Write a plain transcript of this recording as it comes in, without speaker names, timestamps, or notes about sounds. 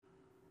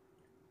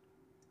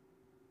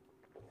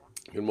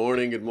Good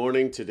morning. Good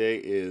morning. Today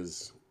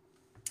is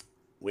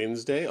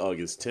Wednesday,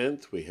 August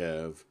 10th. We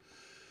have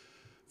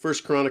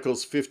First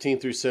Chronicles 15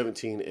 through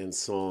 17 and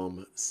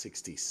Psalm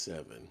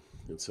 67.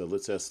 And so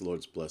let's ask the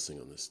Lord's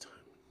blessing on this time.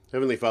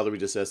 Heavenly Father, we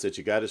just ask that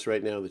you guide us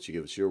right now, that you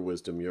give us your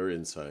wisdom, your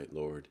insight,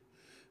 Lord,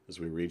 as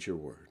we read your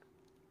word.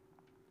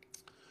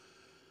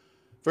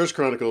 First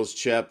Chronicles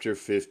chapter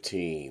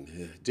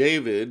 15.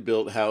 David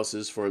built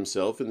houses for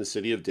himself in the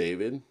city of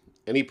David,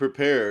 and he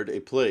prepared a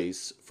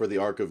place for the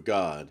ark of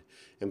God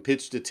and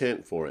pitched a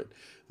tent for it.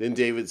 Then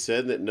David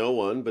said that no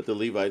one but the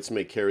Levites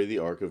may carry the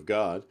ark of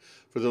God,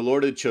 for the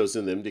Lord had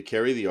chosen them to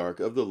carry the ark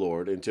of the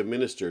Lord and to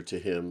minister to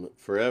him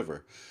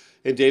forever.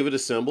 And David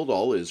assembled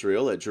all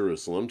Israel at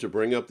Jerusalem to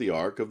bring up the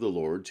ark of the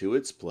Lord to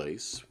its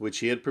place, which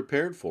he had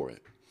prepared for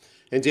it.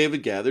 And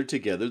David gathered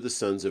together the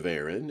sons of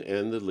Aaron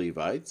and the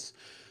Levites,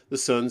 the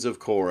sons of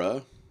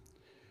Korah,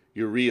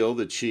 Uriel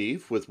the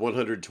chief, with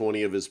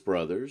 120 of his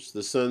brothers,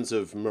 the sons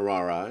of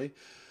Merari,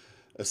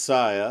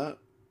 Asaiah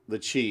the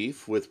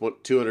chief, with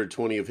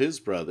 220 of his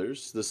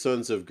brothers, the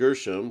sons of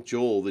Gershom,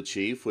 Joel the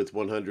chief, with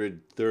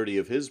 130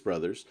 of his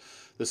brothers,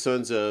 the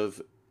sons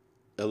of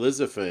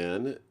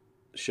Elizaphan,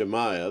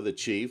 Shemaiah the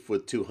chief,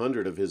 with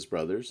 200 of his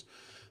brothers,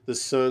 the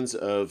sons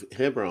of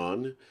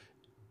Hebron,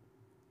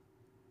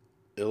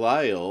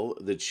 Eliel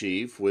the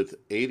chief, with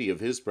 80 of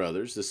his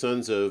brothers, the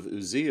sons of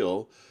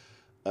Uzziel,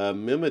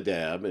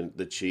 Mimadab and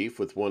the chief,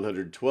 with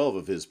 112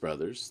 of his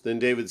brothers. Then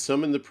David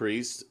summoned the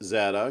priests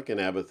Zadok and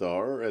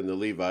Abiathar, and the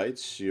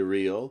Levites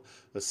Uriel,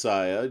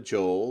 Asaiah,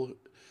 Joel,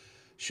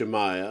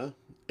 Shemaiah,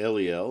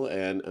 Eliel,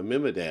 and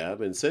Amimadab,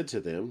 and said to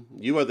them,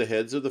 You are the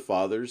heads of the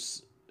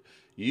fathers.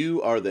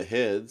 You are the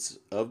heads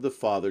of the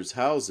fathers'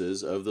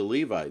 houses of the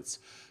Levites.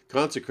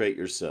 Consecrate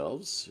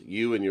yourselves,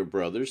 you and your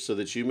brothers, so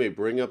that you may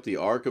bring up the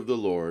ark of the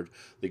Lord,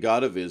 the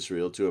God of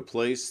Israel, to a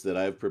place that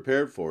I have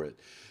prepared for it.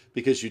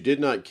 Because you did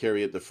not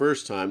carry it the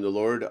first time, the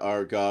Lord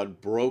our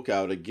God broke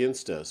out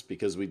against us,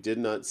 because we did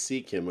not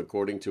seek him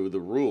according to the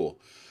rule.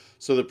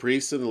 So the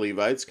priests and the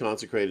Levites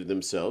consecrated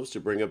themselves to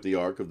bring up the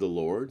ark of the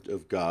Lord,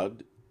 of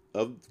the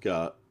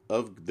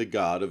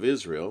God of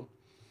Israel.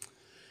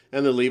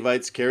 And the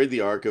Levites carried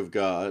the ark of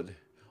God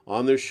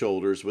on their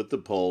shoulders with the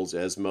poles,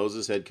 as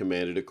Moses had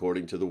commanded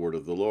according to the word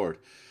of the Lord.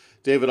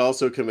 David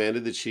also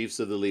commanded the chiefs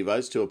of the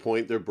Levites to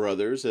appoint their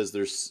brothers as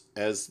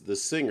the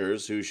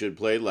singers who should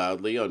play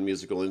loudly on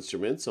musical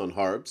instruments, on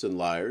harps and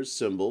lyres,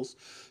 cymbals,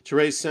 to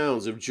raise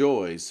sounds of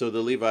joy. So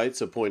the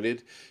Levites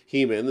appointed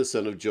Heman, the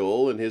son of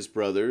Joel, and his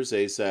brothers,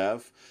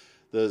 Asaph,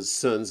 the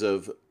sons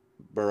of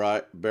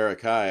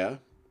Berechiah,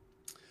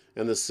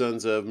 and the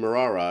sons of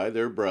Merari,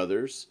 their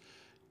brothers,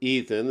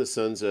 Ethan, the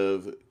sons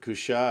of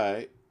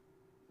Cushiah,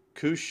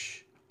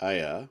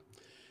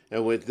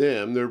 and with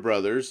them their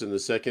brothers in the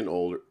second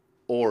order,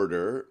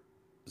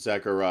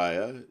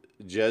 Zechariah,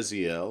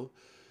 Jeziel,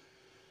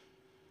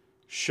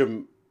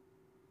 Shemiramoth,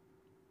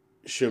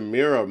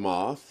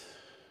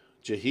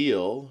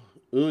 Jehiel,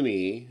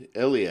 Uni,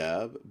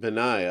 Eliab,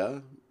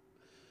 Benaiah,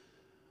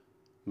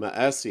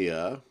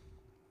 Maaseiah,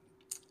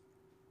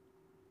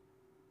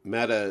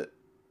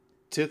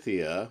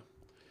 Mattithiah,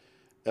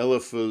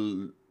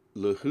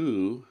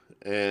 Eliphalahu,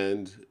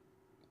 and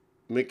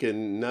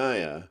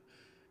Micaniah,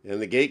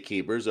 and the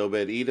gatekeepers,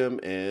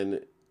 Obed-Edom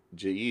and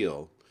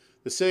Jeiel.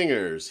 The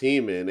singers,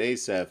 Heman,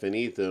 Asaph, and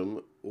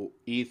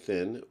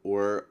Ethan,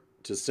 were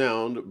to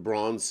sound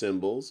bronze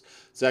cymbals.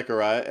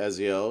 Zechariah,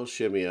 Aziel,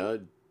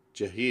 Shemiah,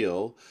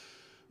 Jehiel,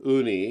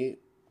 Uni,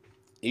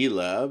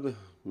 Elab,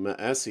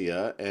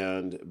 Maaseiah,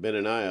 and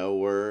Benaniah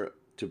were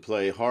to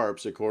play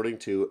harps according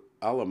to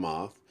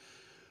Alamoth,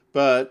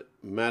 but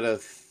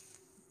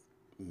Mattithiah,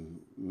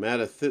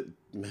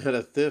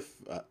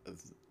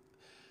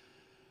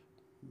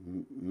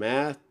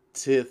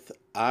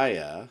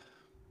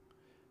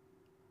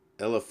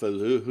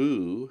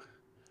 Eliphalahu,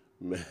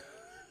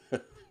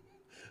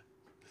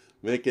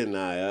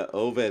 Micaniah,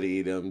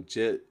 Obed-Edom,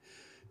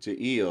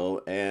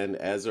 Jeiel, and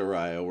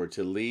Azariah were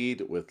to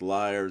lead with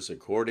lyres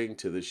according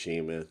to the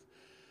Shemith.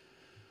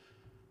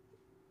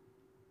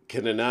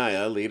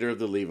 Kenaniah, leader of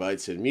the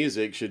Levites in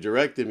music, should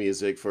direct the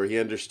music, for he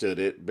understood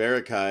it.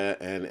 Berechiah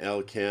and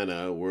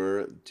Elkanah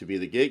were to be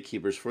the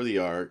gatekeepers for the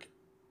ark.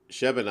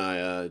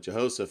 Shebaniah,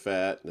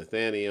 Jehoshaphat,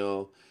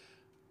 Nathaniel,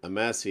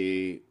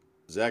 Amasai,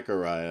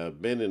 Zechariah,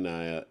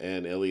 Benaniah,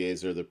 and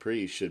Eleazar the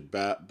priest should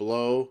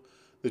blow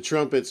the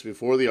trumpets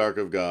before the ark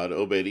of God.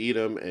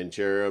 Obed-Edom and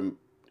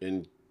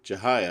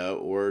Jehiah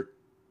were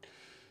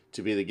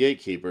to be the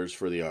gatekeepers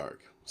for the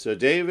ark. So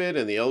David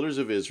and the elders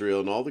of Israel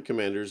and all the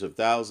commanders of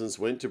thousands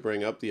went to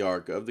bring up the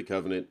ark of the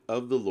covenant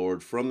of the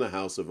Lord from the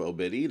house of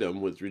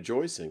Obed-Edom with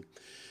rejoicing.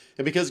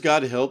 And because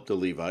God helped the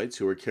Levites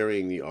who were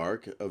carrying the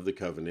ark of the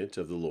covenant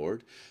of the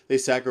Lord, they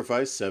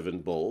sacrificed 7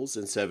 bulls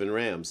and 7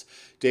 rams.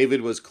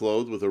 David was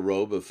clothed with a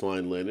robe of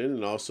fine linen,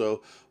 and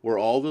also were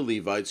all the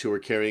Levites who were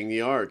carrying the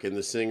ark, and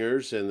the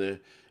singers, and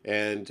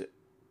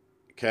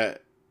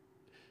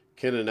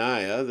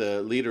Kenaniah,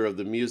 the leader of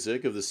the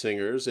music of the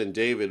singers, and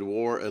David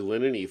wore a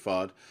linen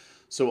ephod.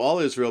 So all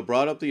Israel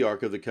brought up the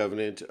ark of the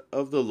covenant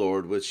of the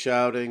Lord with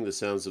shouting, the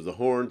sounds of the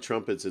horn,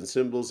 trumpets, and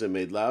cymbals, and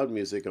made loud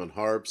music on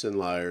harps and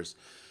lyres.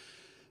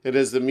 And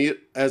as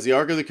the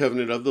ark of the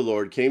covenant of the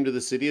Lord came to the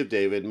city of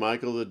David,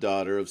 Michal, the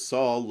daughter of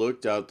Saul,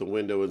 looked out the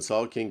window and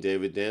saw King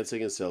David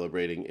dancing and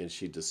celebrating, and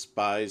she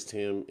despised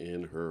him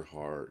in her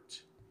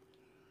heart.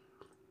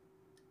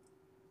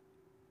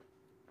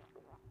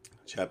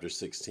 Chapter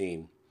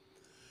 16.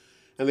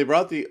 And they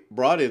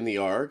brought in the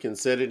ark and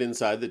set it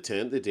inside the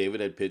tent that David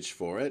had pitched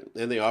for it.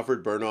 And they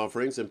offered burnt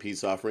offerings and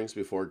peace offerings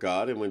before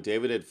God. And when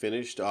David had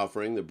finished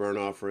offering the burnt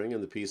offering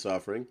and the peace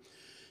offering,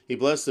 he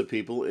blessed the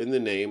people in the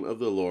name of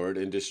the Lord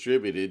and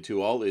distributed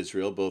to all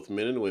Israel, both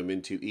men and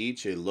women, to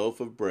each a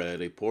loaf of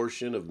bread, a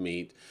portion of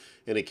meat,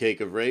 and a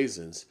cake of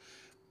raisins.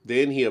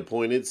 Then he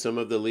appointed some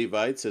of the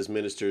Levites as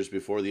ministers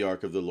before the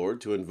ark of the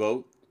Lord to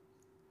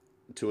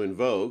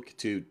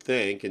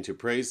thank, and to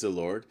praise the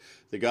Lord,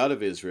 the God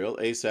of Israel.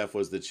 Asaph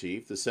was the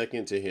chief. The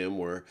second to him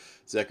were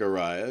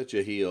Zechariah,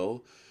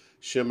 Jehiel,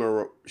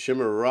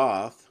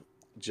 Shemarath,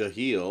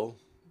 Jehiel,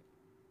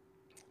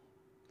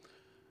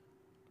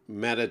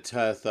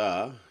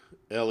 Mattatha,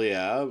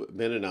 Eliab,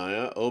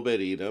 Benaniah,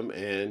 Obed-Edom,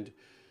 and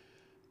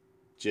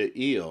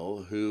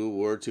Jeiel, who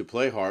were to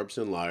play harps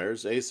and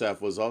lyres.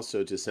 Asaph was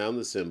also to sound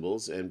the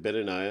cymbals, and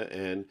Benaniah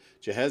and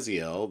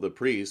Jehaziel, the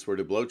priests, were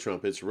to blow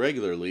trumpets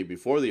regularly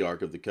before the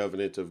ark of the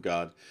covenant of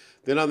God.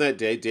 Then on that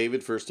day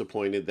David first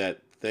appointed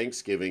that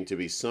thanksgiving to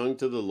be sung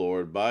to the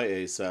Lord by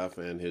Asaph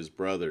and his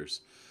brothers.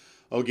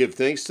 O give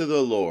thanks to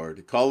the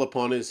Lord, call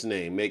upon his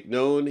name, make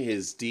known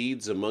his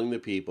deeds among the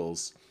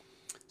peoples.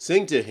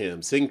 Sing to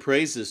him, sing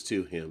praises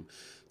to him,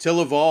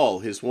 tell of all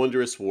his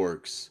wondrous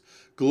works.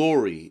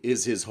 Glory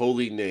is his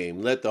holy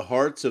name. Let the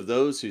hearts of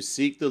those who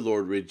seek the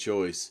Lord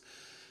rejoice.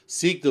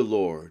 Seek the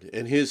Lord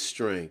and his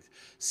strength.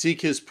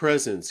 Seek his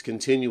presence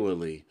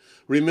continually.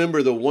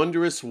 Remember the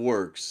wondrous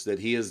works that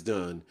he has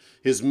done,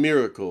 his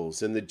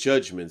miracles and the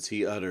judgments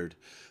he uttered.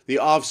 The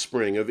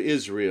offspring of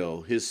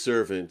Israel, his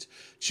servant,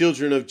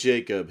 children of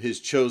Jacob, his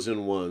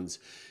chosen ones.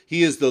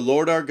 He is the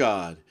Lord our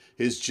God.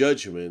 His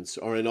judgments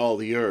are in all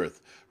the earth.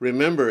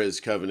 Remember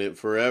his covenant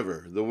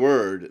forever, the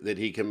word that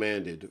he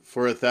commanded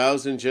for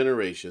 1,000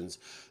 generations,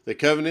 the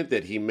covenant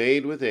that he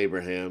made with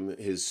Abraham,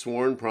 his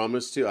sworn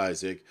promise to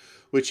Isaac,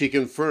 which he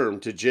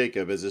confirmed to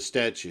Jacob as a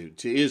statute,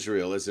 to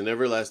Israel as an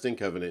everlasting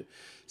covenant,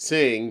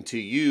 saying, to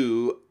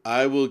you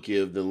I will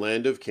give the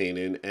land of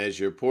Canaan as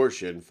your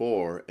portion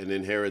for an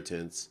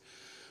inheritance.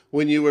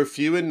 When you were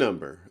few in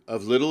number,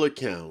 of little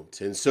account,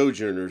 and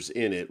sojourners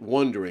in it,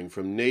 wandering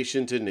from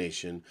nation to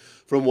nation,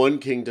 from one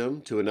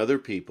kingdom to another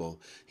people,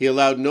 he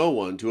allowed no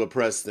one to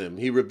oppress them.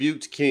 He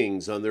rebuked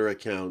kings on their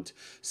account,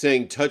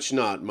 saying, touch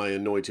not my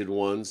anointed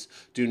ones,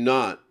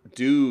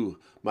 do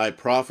my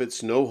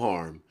prophets no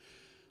harm.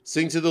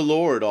 Sing to the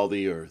Lord, all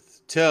the earth.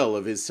 Tell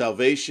of his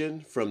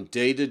salvation from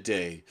day to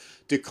day.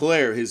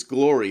 Declare his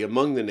glory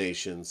among the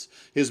nations,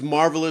 his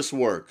marvelous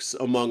works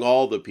among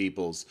all the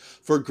peoples.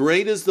 For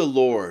great is the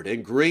Lord,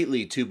 and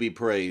greatly to be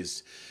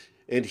praised,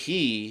 and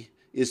he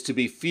is to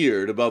be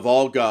feared above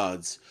all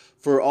gods.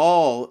 For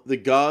all the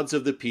gods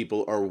of the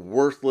people are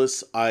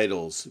worthless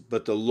idols,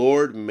 but the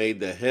Lord made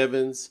the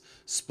heavens.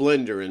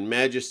 Splendor and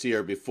majesty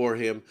are before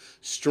him.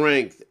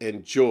 Strength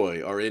and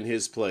joy are in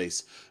his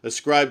place.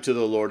 Ascribe to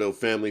the Lord, O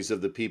families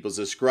of the peoples.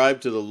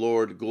 Ascribe to the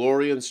Lord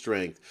glory and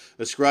strength.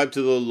 Ascribe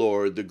to the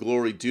Lord the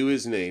glory due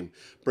his name.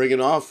 Bring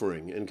an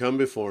offering and come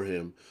before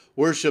him.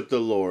 Worship the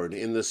Lord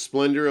in the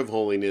splendor of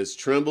holiness.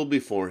 Tremble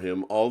before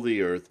him, all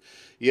the earth.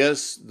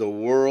 Yes, the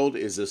world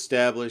is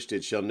established,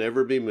 it shall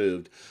never be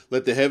moved.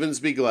 Let the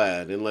heavens be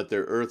glad, and let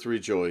their earth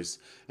rejoice.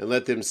 And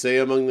let them say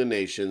among the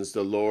nations,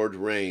 the Lord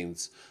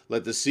reigns.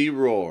 Let the sea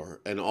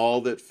roar, and all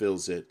that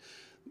fills it.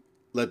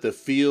 Let the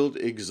field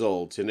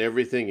exult, and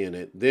everything in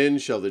it. Then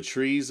shall the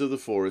trees of the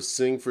forest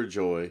sing for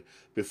joy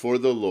before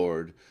the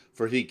Lord.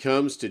 For he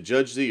comes to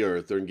judge the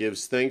earth, and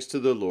gives thanks to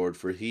the Lord,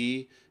 for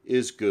he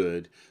is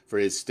good, for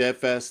his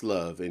steadfast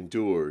love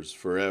endures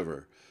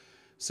forever.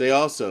 Say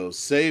also,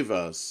 save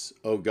us,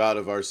 O God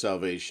of our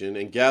salvation,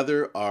 and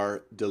gather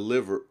and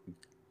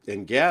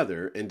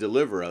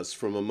deliver us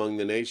from among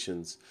the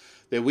nations,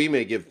 that we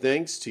may give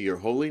thanks to your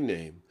holy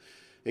name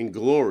and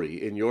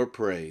glory in your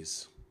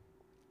praise.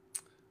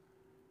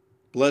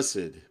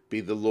 Blessed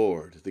be the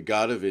Lord, the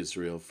God of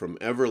Israel, from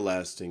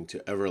everlasting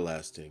to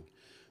everlasting.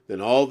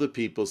 Then all the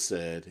people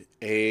said,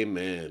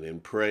 Amen,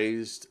 and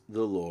praised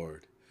the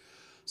Lord.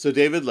 So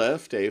David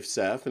left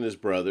Asaph and his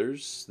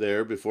brothers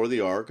there before the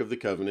ark of the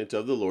covenant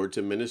of the Lord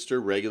to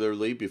minister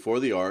regularly before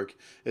the ark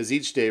as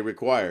each day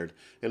required,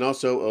 and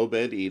also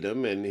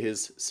Obed-Edom and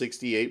his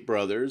 68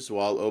 brothers,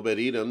 while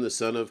Obed-Edom the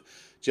son of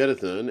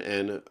Jeduthun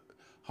and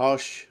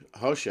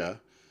Hosha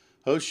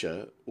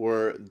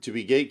were to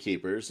be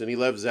gatekeepers. And he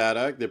left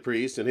Zadok the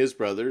priest and his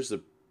brothers,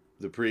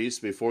 the priests,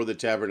 before the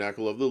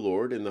tabernacle of the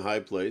Lord in the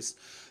high place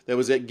that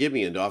was at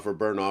Gibeon, to offer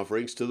burnt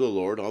offerings to the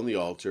Lord on the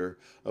altar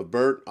of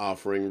burnt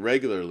offering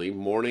regularly,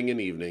 morning and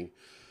evening,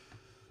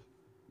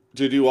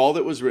 to do all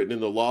that was written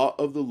in the law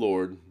of the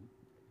Lord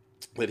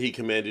that he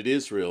commanded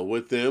Israel.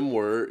 With them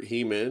were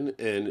Heman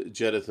and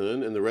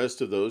Jeduthun, and the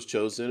rest of those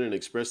chosen and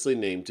expressly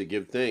named to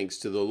give thanks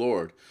to the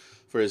Lord,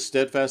 for his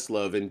steadfast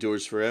love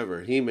endures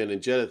forever. Heman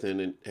and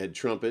Jeduthun had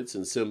trumpets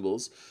and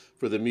cymbals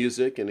for the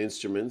music and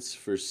instruments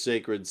for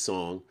sacred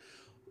song.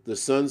 The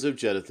sons of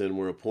Jeduthun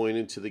were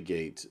appointed to the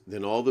gate.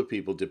 Then all the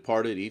people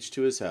departed, each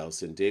to his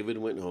house, and David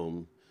went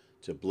home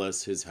to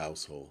bless his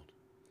household.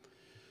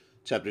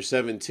 Chapter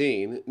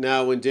 17.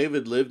 Now when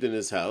David lived in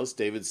his house,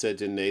 David said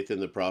to Nathan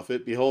the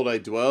prophet, Behold, I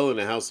dwell in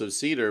a house of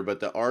cedar, but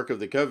the ark of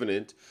the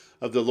covenant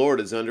of the Lord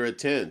is under a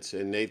tent.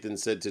 And Nathan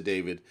said to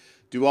David,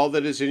 Do all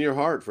that is in your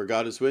heart, for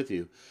God is with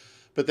you.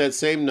 But that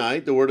same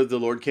night the word of the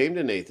Lord came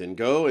to Nathan,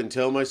 Go and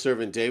tell my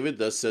servant David,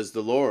 Thus says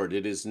the Lord,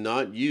 It is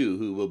not you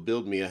who will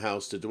build me a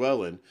house to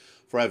dwell in,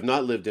 for I have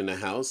not lived in a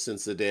house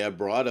since the day I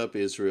brought up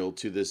Israel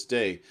to this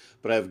day,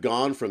 but I have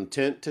gone from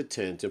tent to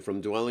tent and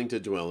from dwelling to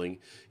dwelling.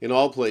 In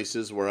all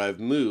places where I have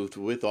moved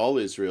with all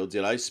Israel,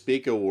 did I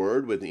speak a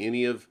word with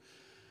any of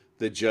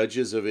the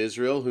judges of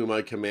Israel, whom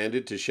I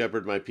commanded to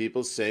shepherd my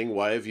people, saying,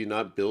 Why have you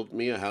not built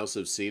me a house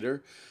of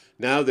cedar?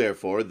 Now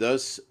therefore,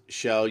 thus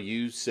shall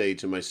you say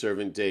to my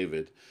servant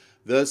David,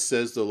 Thus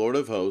says the Lord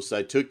of hosts,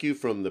 I took you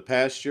from the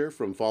pasture,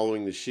 from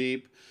following the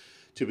sheep,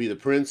 to be the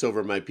prince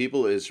over my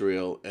people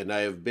Israel, and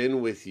I have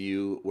been with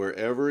you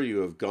wherever you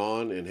have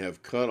gone, and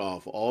have cut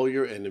off all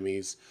your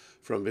enemies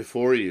from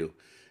before you.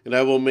 And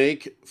I will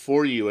make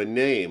for you a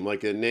name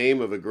like the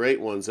name of the great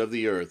ones of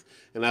the earth,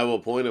 and I will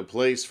appoint a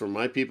place for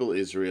my people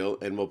Israel,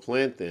 and will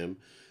plant them,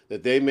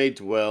 that they may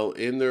dwell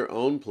in their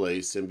own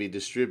place and be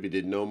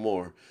distributed no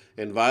more.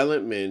 And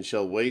violent men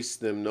shall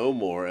waste them no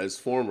more as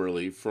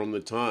formerly, from the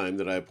time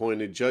that I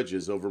appointed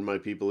judges over my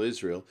people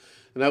Israel.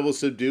 And I will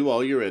subdue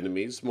all your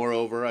enemies.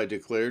 Moreover, I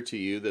declare to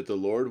you that the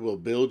Lord will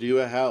build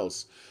you a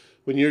house.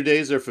 When your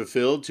days are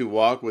fulfilled to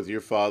walk with your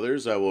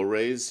fathers, I will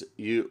raise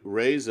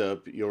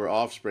up your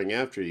offspring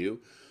after you,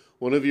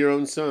 one of your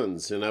own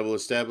sons, and I will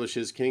establish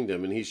his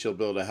kingdom, and he shall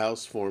build a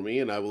house for me,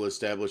 and I will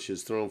establish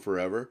his throne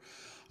forever.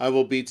 I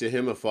will be to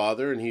him a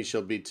father, and he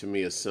shall be to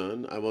me a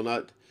son. I will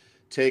not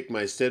take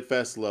my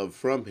steadfast love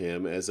from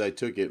him, as I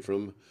took it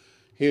from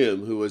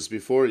him who was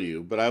before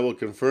you, but I will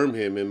confirm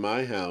him in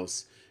my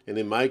house and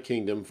in my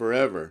kingdom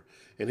forever,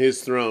 and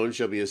his throne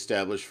shall be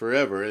established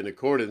forever. In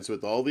accordance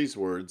with all these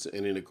words,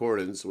 and in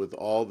accordance with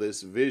all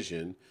this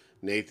vision,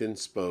 Nathan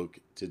spoke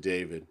to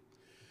David.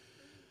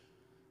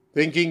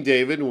 Then King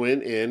David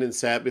went in and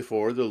sat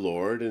before the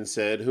Lord, and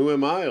said, Who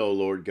am I, O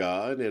Lord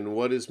God, and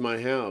what is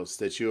my house,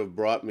 that you have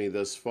brought me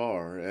thus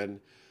far? And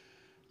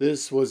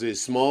this was a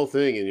small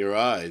thing in your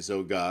eyes,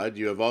 O God.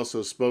 You have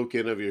also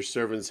spoken of your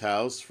servant's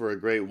house for a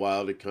great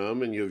while to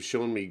come, and you have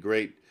shown me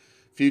great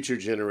future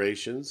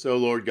generations, O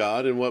Lord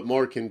God. And what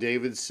more can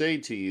David say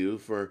to you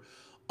for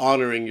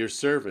honoring your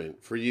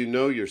servant? For you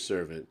know your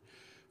servant.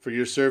 For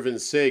your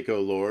servant's sake,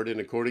 O Lord, and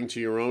according to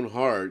your own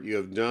heart, you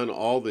have done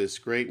all this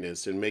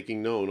greatness, and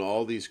making known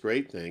all these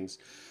great things.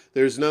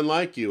 There is none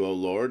like you, O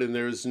Lord, and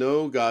there is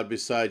no God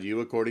beside you,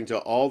 according to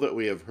all that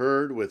we have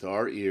heard with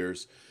our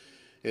ears.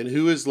 And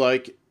who is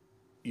like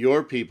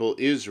your people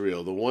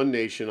Israel, the one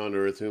nation on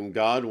earth whom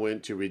God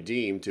went to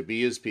redeem to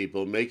be his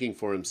people, making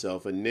for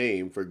himself a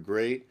name for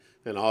great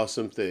and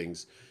awesome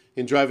things,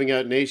 in driving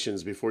out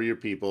nations before your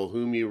people,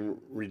 whom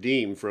you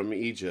redeemed from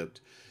Egypt.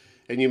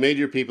 And you made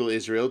your people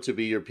Israel to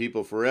be your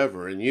people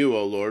forever, and you,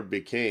 O Lord,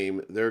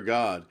 became their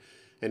God.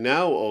 And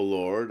now, O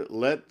Lord,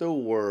 let the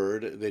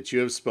word that you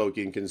have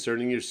spoken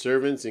concerning your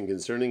servants and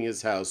concerning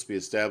his house be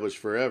established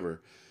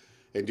forever.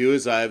 And do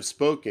as I have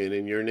spoken,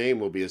 and your name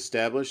will be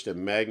established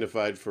and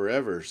magnified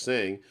forever,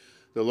 saying,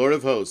 The Lord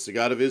of hosts, the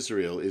God of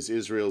Israel, is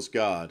Israel's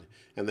God,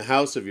 and the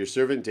house of your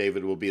servant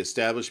David will be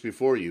established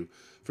before you.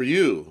 For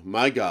you,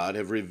 my God,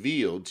 have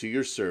revealed to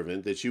your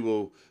servant that you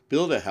will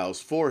build a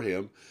house for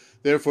him.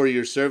 Therefore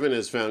your servant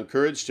has found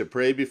courage to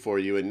pray before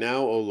you, and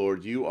now, O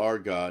Lord, you are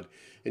God,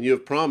 and you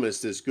have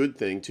promised this good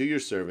thing to your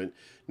servant.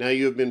 Now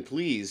you have been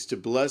pleased to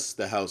bless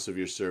the house of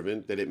your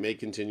servant, that it may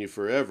continue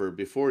forever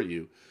before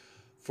you.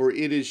 For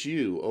it is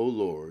you, O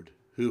Lord,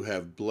 who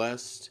have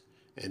blessed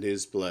and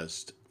is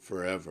blessed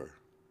forever.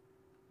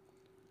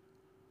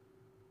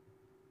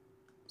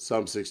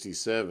 Psalm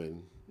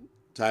 67,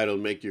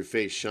 titled Make Your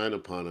Face Shine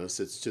Upon Us.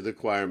 It's to the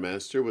choir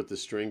master with the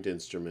stringed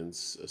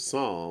instruments, a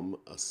psalm,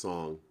 a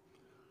song.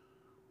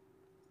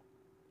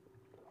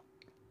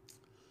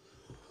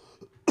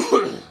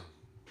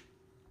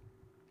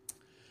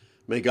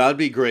 May God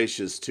be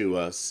gracious to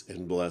us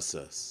and bless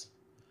us,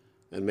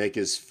 and make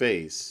his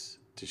face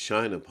to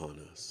shine upon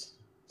us,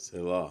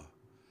 Selah.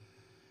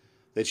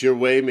 That your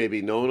way may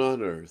be known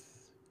on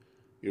earth,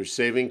 your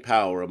saving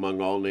power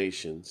among all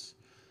nations.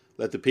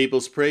 Let the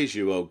peoples praise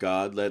you, O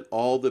God. Let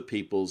all the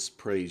peoples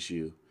praise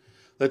you.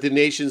 Let the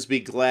nations be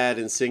glad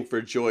and sing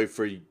for joy,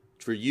 for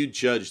you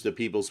judge the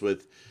peoples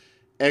with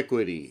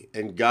equity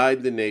and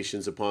guide the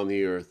nations upon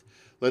the earth.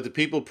 Let the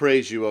people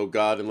praise you, O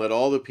God, and let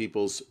all the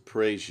peoples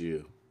praise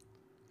you.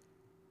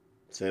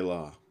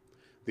 Selah.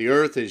 The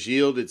earth has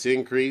yielded its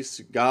increase.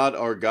 God,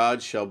 our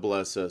God, shall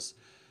bless us.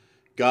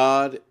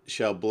 God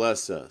shall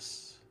bless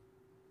us.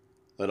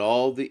 Let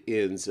all the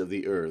ends of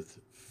the earth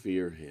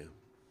fear him.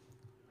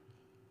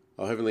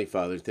 Oh, Heavenly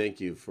Father, thank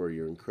you for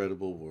your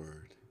incredible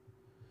word.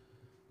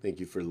 Thank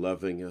you for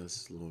loving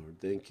us, Lord.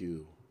 Thank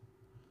you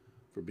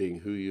for being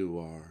who you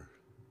are,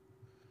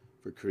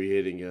 for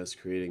creating us,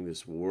 creating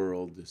this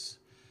world, this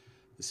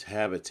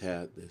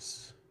habitat,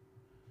 this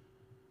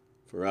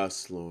for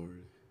us,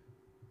 Lord.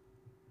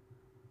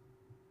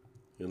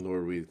 And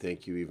Lord, we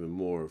thank you even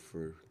more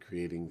for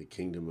creating the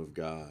kingdom of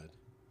God,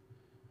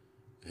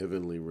 the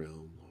heavenly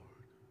realm, Lord.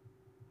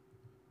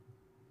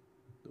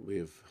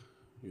 That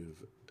you have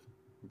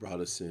brought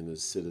us in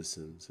as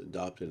citizens,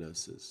 adopted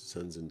us as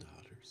sons and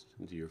daughters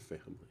into your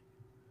family.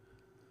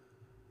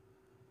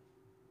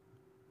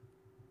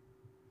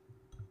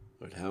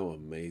 Lord, how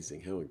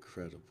amazing, how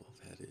incredible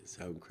that is,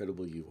 how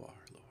incredible you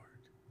are, Lord.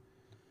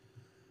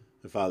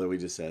 And Father, we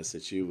just ask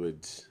that you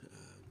would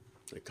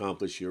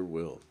accomplish your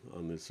will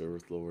on this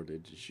earth, Lord.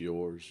 It is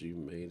yours. You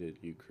made it.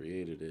 You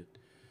created it.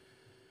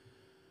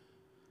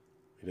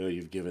 You know,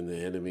 you've given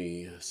the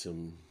enemy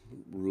some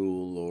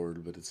rule,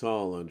 Lord, but it's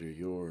all under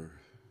your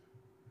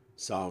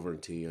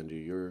sovereignty, under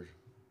your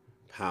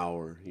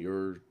power,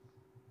 your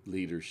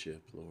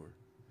leadership, Lord,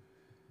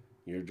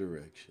 your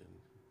direction.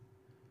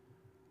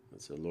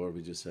 And so, Lord,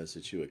 we just ask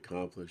that you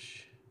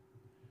accomplish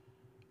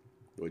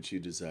what you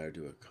desire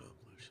to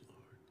accomplish,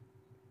 Lord.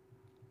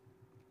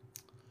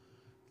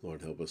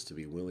 Lord, help us to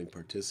be willing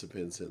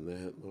participants in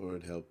that.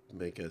 Lord, help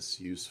make us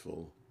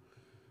useful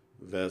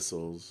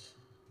vessels,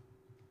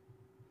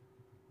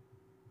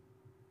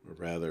 or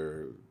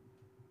rather,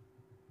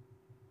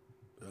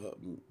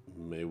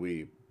 may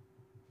we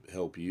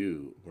help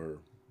you, or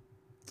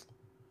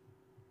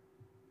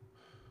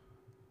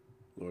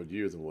Lord,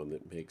 you're the one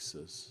that makes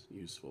us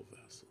useful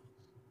vessels.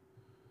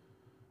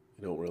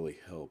 You don't really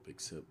help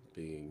except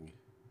being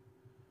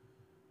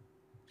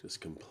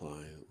just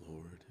compliant,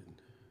 Lord.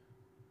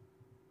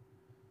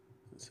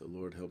 And so,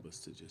 Lord, help us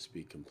to just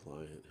be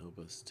compliant. Help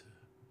us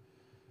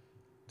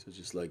to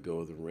just let go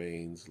of the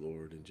reins,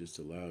 Lord, and just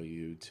allow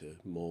you to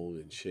mold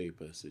and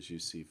shape us as you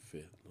see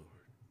fit, Lord.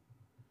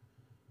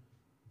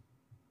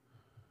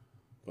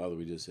 Father,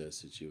 we just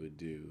ask that you would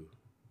do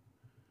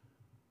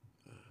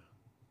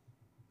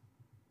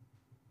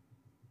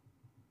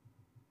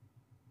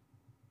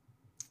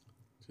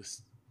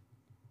just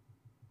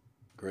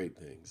great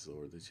things,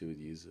 Lord, that you would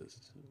use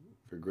us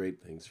for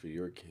great things for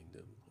your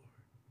kingdom, Lord.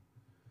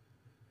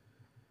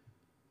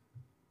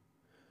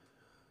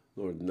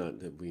 Lord, not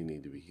that we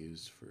need to be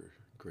used for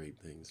great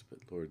things, but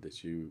Lord,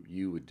 that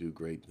you would do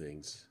great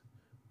things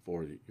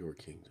for your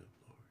kingdom,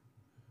 Lord.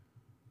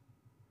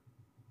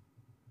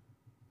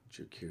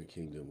 That your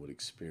kingdom would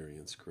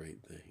experience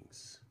great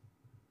things.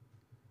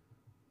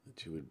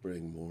 That you would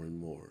bring more and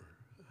more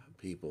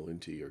people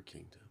into your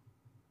kingdom.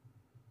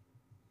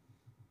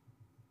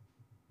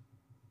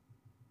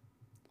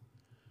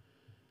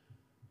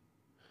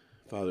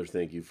 Father,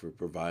 thank you for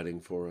providing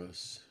for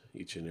us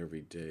each and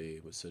every day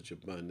with such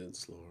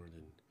abundance, Lord.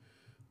 And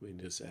we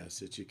just ask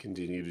that you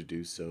continue to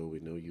do so. We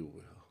know you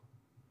will.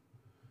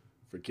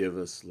 Forgive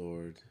us,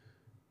 Lord.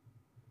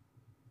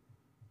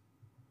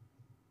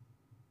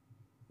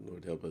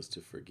 Lord, help us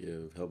to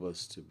forgive. Help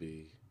us to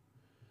be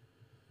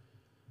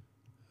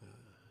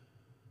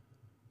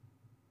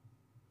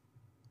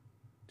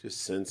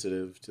just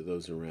sensitive to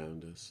those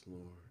around us,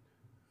 Lord.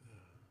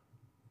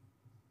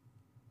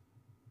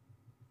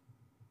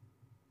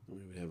 We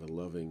would have a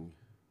loving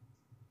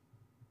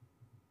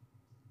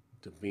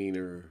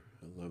demeanor,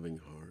 a loving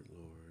heart,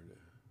 Lord,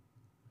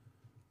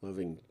 a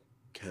loving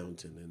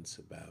countenance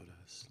about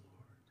us,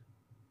 Lord.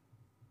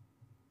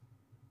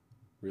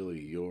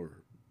 Really,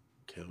 your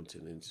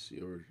countenance,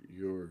 your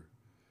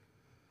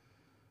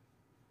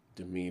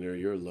demeanor,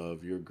 your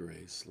love, your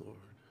grace, Lord.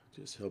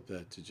 Just help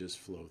that to just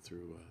flow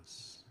through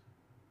us.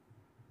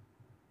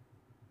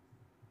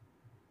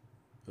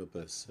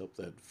 Help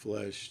that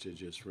flesh to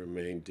just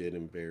remain dead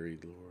and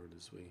buried, Lord,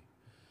 as we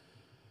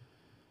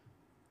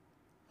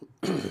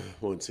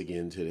once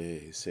again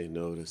today say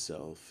no to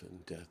self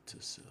and death to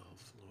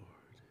self,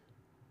 Lord.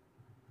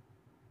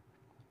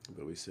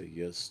 But we say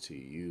yes to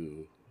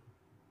you,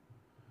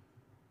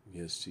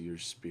 yes to your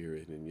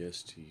spirit, and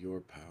yes to your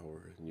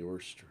power and your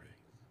strength.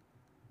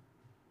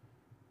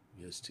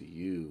 Yes to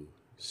you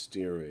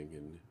steering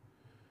and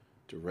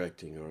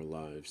directing our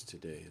lives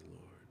today,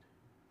 Lord.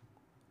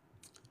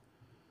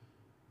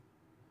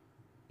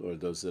 Lord,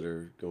 those that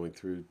are going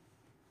through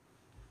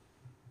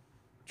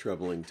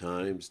troubling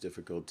times,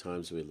 difficult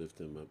times, we lift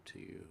them up to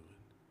you.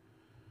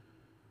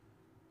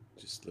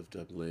 Just lift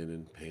up Lynn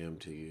and Pam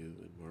to you,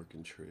 and Mark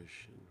and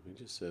Trish. And we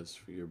just ask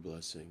for your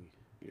blessing,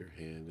 your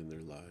hand in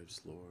their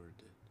lives, Lord.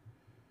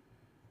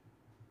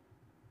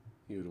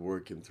 You would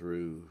work in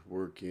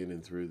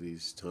and through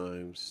these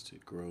times to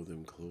grow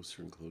them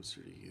closer and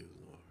closer to you,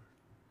 Lord.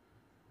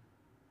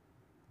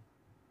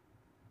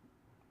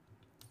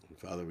 And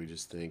Father, we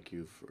just thank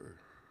you for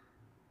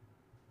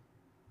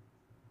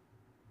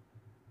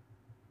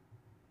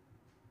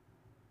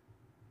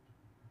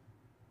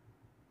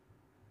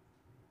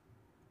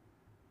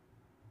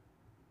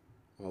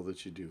all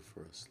that you do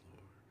for us, Lord.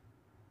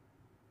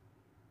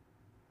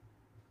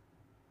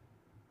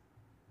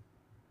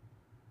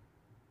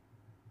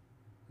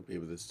 be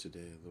with us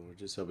today, Lord.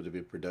 Just help it to be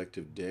a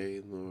productive day,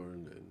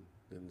 Lord,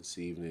 and this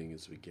evening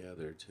as we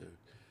gather to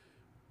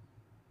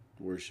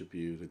worship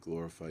you, to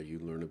glorify you,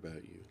 learn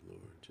about you,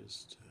 Lord.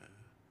 Just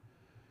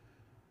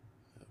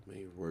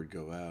may your word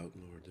go out,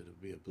 Lord, that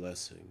it be a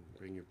blessing.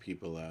 Bring your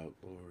people out,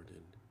 Lord,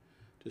 and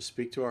just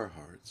speak to our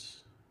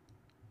hearts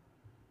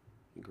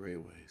in great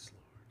ways,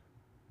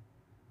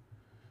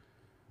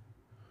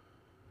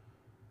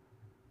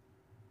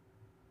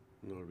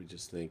 Lord. Lord, we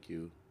just thank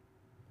you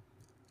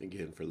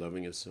again for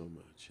loving us so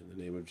much. In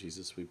the name of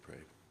Jesus we pray.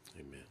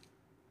 Amen.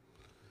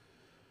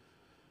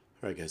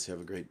 All right, guys, have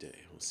a great day.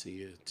 We'll see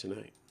you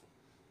tonight.